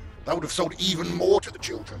 yes. That would have sold even more to the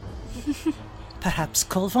children. Perhaps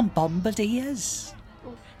call them bombardiers.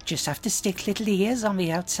 Just have to stick little ears on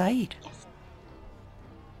the outside.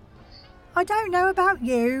 I don't know about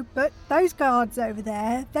you, but those guards over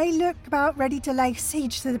there, they look about ready to lay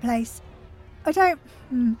siege to the place. They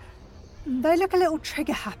look a little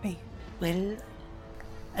trigger happy. Well,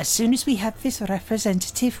 as soon as we have this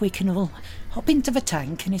representative, we can all hop into the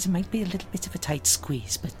tank, and it might be a little bit of a tight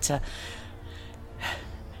squeeze, but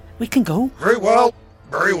we can go. Very well,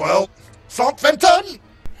 very well. Sergeant Fenton!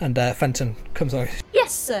 And Fenton comes over.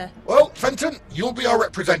 Yes, sir. Well, Fenton, you'll be our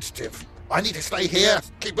representative. I need to stay here,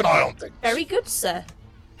 keep an eye on things. Very good, sir.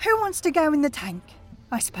 Who wants to go in the tank?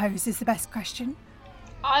 I suppose is the best question.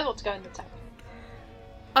 I want to go in the tank.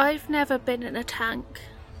 I've never been in a tank.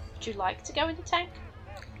 Would you like to go in the tank?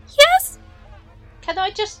 Yes! Can I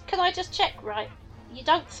just check, right? You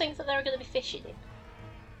don't think that there are going to be fish in it?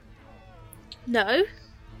 No.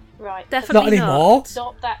 Right. Definitely not anymore.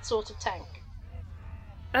 Not that sort of tank.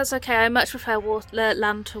 That's okay, I much prefer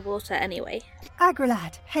land to water anyway.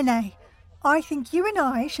 Agrilad, Hene, I think you and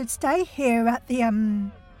I should stay here at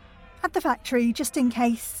the factory just in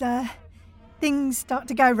case things start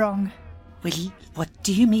to go wrong. Well, what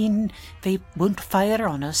do you mean they won't fire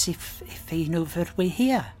on us if they know that we're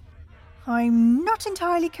here? I'm not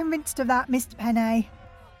entirely convinced of that, Mr. Penne.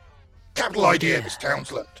 Capital idea, Miss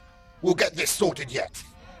Townsend. We'll get this sorted yet.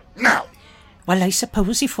 Now! Well, I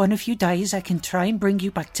suppose if one of you dies, I can try and bring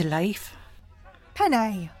you back to life.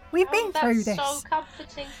 Penne, we've been through this. That's so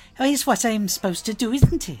comforting. Oh, it's what I'm supposed to do,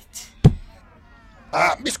 isn't it?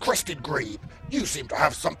 Miss Crested Grebe, you seem to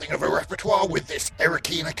have something of a repertoire with this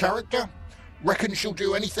Ericina character. Reckon she'll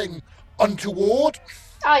do anything untoward?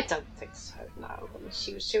 I don't think so, no. I mean,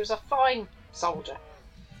 she was a fine soldier.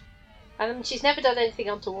 And she's never done anything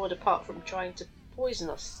untoward apart from trying to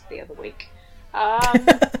poison us the other week.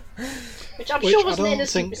 Which I'm sure was an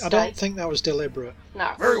innocent mistake. I don't think that was deliberate.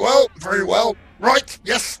 No. Very well, very well. Right,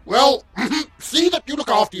 yes, well, see that you look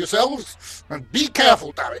after yourselves, and be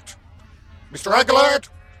careful, damn it. Mr. Aguilard,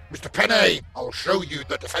 Mr. Penne, I'll show you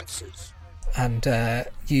the defences. And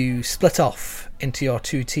you split off into your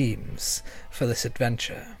two teams for this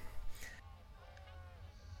adventure.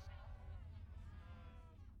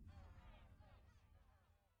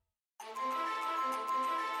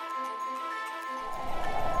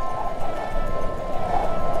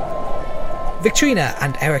 Victrina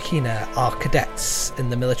and Ericina are cadets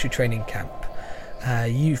in the military training camp.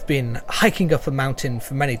 You've been hiking up a mountain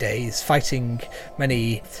for many days, fighting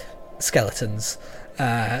many skeletons,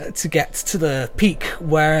 to get to the peak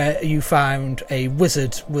where you found a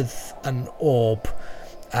wizard with an orb,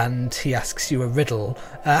 and he asks you a riddle.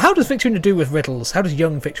 How does Victrina do with riddles? How does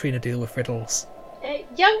young Victrina deal with riddles?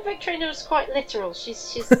 Young Victrina is quite literal.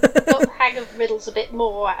 She's got the hang of riddles a bit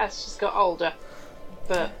more as she's got older.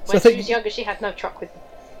 But when she was younger, she had no truck with them.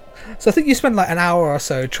 So I think you spend like an hour or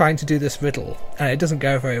so trying to do this riddle, and it doesn't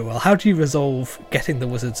go very well. How do you resolve getting the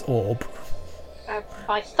wizard's orb?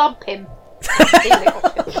 I thump him.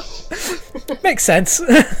 Makes sense.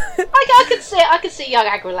 I can see young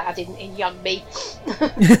Agrilad in young me.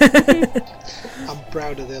 I'm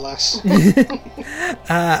proud of the lass.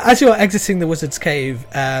 As you're exiting the wizard's cave,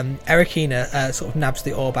 Ericina sort of nabs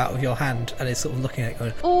the orb out of your hand and is sort of looking at it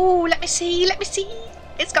going, "Oh, let me see.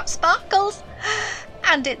 It's got sparkles.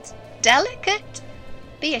 And it's delicate.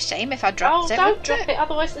 Be a shame if I dropped it. Oh, don't drop it,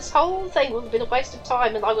 otherwise this whole thing will have been a waste of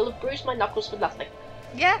time and I will have bruised my knuckles for nothing."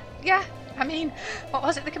 Yeah. I mean, what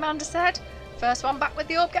was it the commander said? First one back with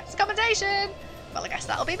the orb gets a commendation. Well, I guess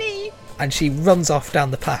that'll be me. And she runs off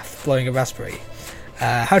down the path, blowing a raspberry.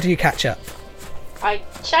 How do you catch up? I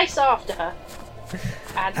chase after her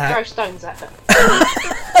and throw stones at her.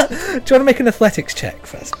 Do you want to make an athletics check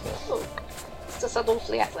first of all? Oh, this does sound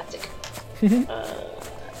awfully athletic.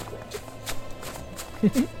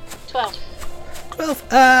 12. 12.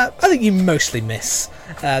 I think you mostly miss.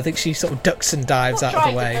 I think she sort of ducks and dives out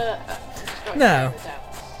of the way. No.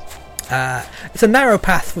 It's a narrow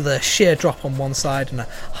path with a sheer drop on one side and a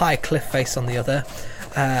high cliff face on the other.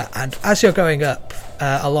 And as you're going up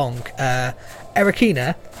along,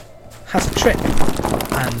 Ericina has a trip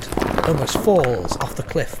and almost falls off the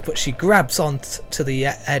cliff, but she grabs onto the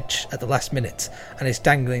edge at the last minute and is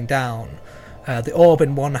dangling down. The orb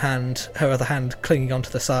in one hand, her other hand clinging onto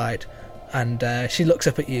the side, and she looks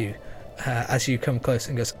up at you as you come close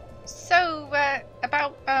and goes, So,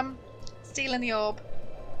 about stealing the orb.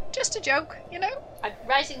 Just a joke, you know? I'm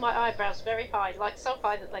raising my eyebrows very high, like so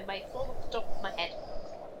high that they may fall off the top of my head.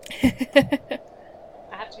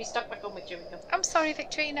 I have to be stuck back on with chewing gum. I'm sorry,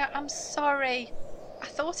 Victrina, I'm sorry. I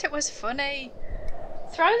thought it was funny.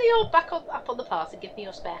 Throw the orb back up on the path and give me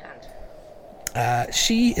your spare hand.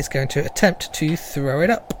 She is going to attempt to throw it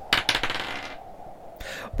up.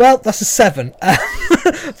 Well, that's a 7.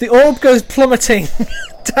 The orb goes plummeting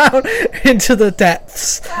down into the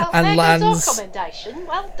depths and lands. Well, commendation.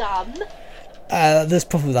 Well done. There's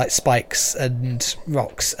probably like spikes and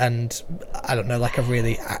rocks and I don't know, like a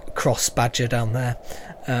really cross badger down there.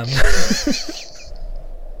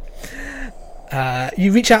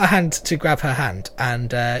 You reach out a hand to grab her hand,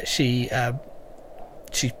 and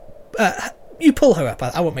you pull her up.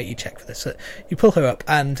 I won't make you check for this. You pull her up,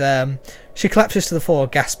 and she collapses to the floor,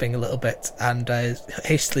 gasping a little bit and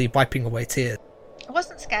hastily wiping away tears. I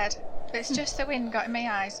wasn't scared. It's just the wind got in my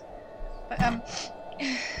eyes. But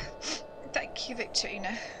thank you,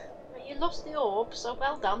 Victrina. You lost the orb, so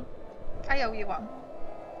well done. I owe you one,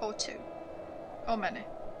 or two, or many.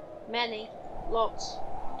 Many, lots.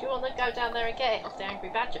 Do you want to go down there and get it off the angry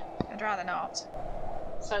badger? I'd rather not.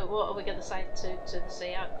 So what are we going to say to the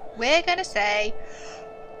CEO? We're going to say,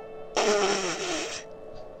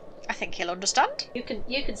 I think he'll understand. You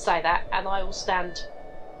can say that, and I will stand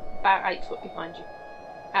about 8 foot behind you,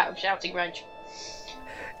 out of shouting range.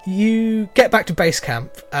 You get back to base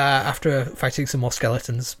camp after fighting some more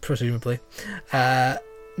skeletons, presumably.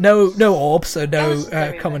 No orb, so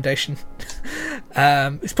no commendation.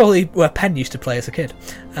 It's probably where Penn used to play as a kid,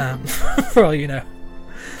 for all you know.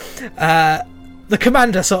 The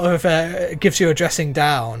commander sort of gives you a dressing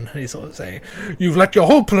down. He's sort of saying, "You've let your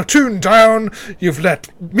whole platoon down, you've let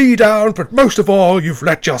me down, but most of all, you've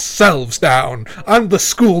let yourselves down, and the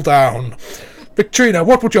school down. Victrina,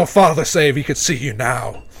 what would your father say if he could see you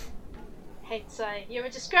now?" He'd say, "You're a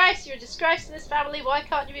disgrace to this family. Why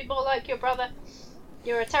can't you be more like your brother?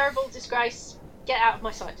 You're a terrible disgrace. Get out of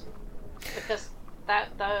my sight." Because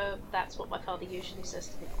that's what my father usually says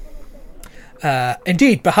to me.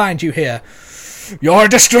 Indeed, behind you here. "You're a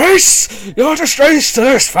disgrace! You're a disgrace to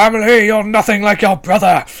this family! You're nothing like your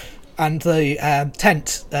brother!" And the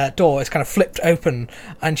tent door is kind of flipped open,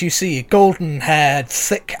 and you see golden-haired,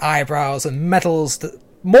 thick eyebrows and medals,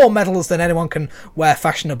 more medals than anyone can wear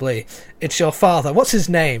fashionably. It's your father. What's his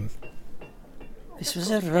name? This was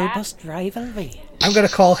a robust rivalry. I'm going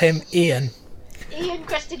to call him Ian. Ian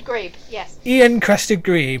Crested Grebe, yes. Ian Crested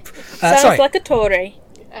Grebe. Sounds like a Tory.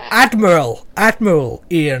 Admiral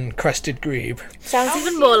Ian Crested Grebe. Sounds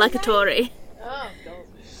even more like a Tory. Oh, God.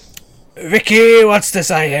 Vicky, what's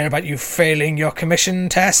this I hear about you failing your commission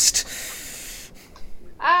test?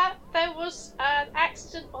 There was an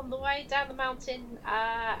accident on the way down the mountain,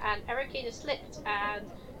 and Ericina slipped, and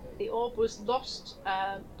the orb was lost,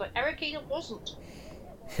 but Ericina wasn't.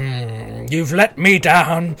 You've let me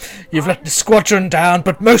down. You've let the squadron down,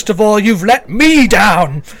 but most of all, you've let me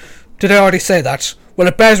down. Did I already say that? Well,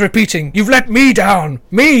 it bears repeating. You've let me down.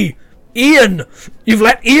 Me, Ian. You've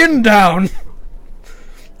let Ian down.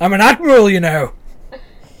 I'm an admiral, you know.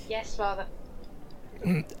 Yes, father.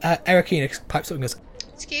 Ericina pipes up and goes,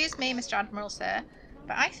 "Excuse me, Mr. Admiral, sir,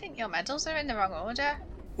 but I think your medals are in the wrong order."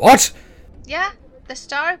 "What?" "Yeah, the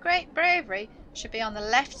Star of Great Bravery should be on the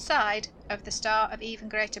left side of the Star of Even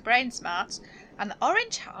Greater Brain Smarts, and the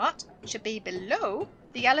orange heart should be below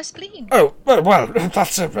the yellow spleen." "Oh, well,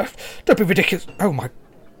 that's don't be ridiculous. Oh my,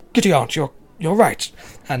 giddy aunt, you're right."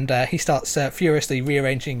 And he starts furiously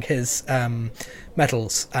rearranging his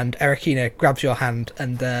medals, and Ericina grabs your hand,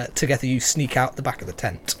 and together you sneak out the back of the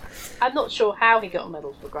tent. I'm not sure how he got a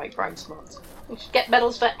medal for Great Brain Smarts. He should get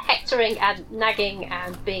medals for hectoring and nagging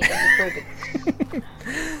and being improving.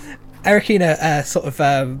 Ericina sort of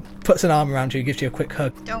puts an arm around you and gives you a quick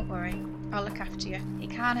hug. "Don't worry, I'll look after you. He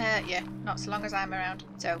can't hurt you, not so long as I'm around.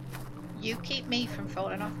 So, you keep me from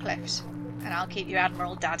falling off cliffs, and I'll keep your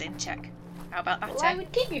Admiral Dad in check." How about that? Well, I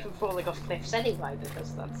would keep you from falling off cliffs anyway,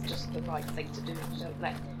 because that's just the right thing to do. Don't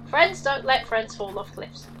let friends fall off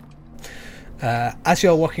cliffs. As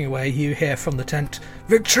you're walking away, you hear from the tent,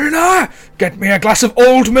 "Victrina, get me a glass of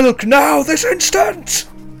old milk now, this instant!"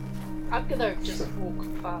 I'm gonna just walk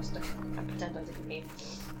faster and pretend I didn't mean.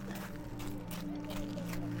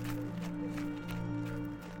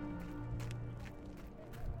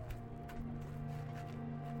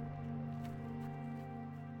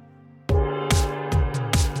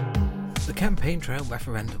 The Campaign Trail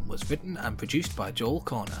Referendum was written and produced by Joel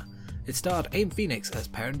Corner. It starred Aim Phoenix as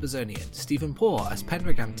Perrin Bazonian, Stephen Poore as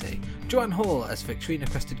Pendragante, Joanne Hall as Victrina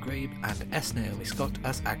Crested Grabe, and S. Naomi Scott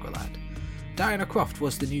as Agrilad. Diana Croft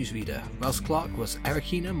was the newsreader, Ross Clark was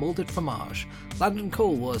Ericina Moulded Fromage, Landon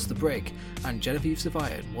Cole was The Brig, and Genevieve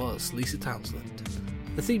Zavian was Lisa Townsend.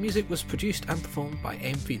 The theme music was produced and performed by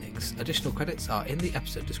Aim Phoenix. Additional credits are in the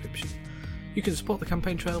episode description. You can support the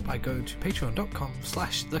Campaign Trail by going to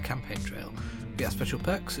patreon.com/thecampaigntrail. We have special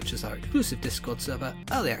perks such as our exclusive Discord server,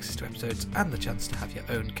 early access to episodes, and the chance to have your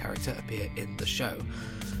own character appear in the show.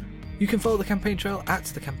 You can follow the Campaign Trail at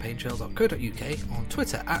thecampaigntrail.co.uk, on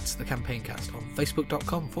Twitter at thecampaigncast, on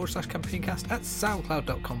facebook.com/campaigncast, at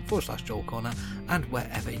soundcloud.com/joelcorner, and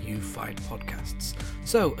wherever you find podcasts.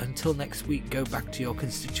 So until next week, go back to your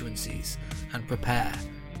constituencies and prepare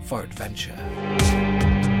for adventure.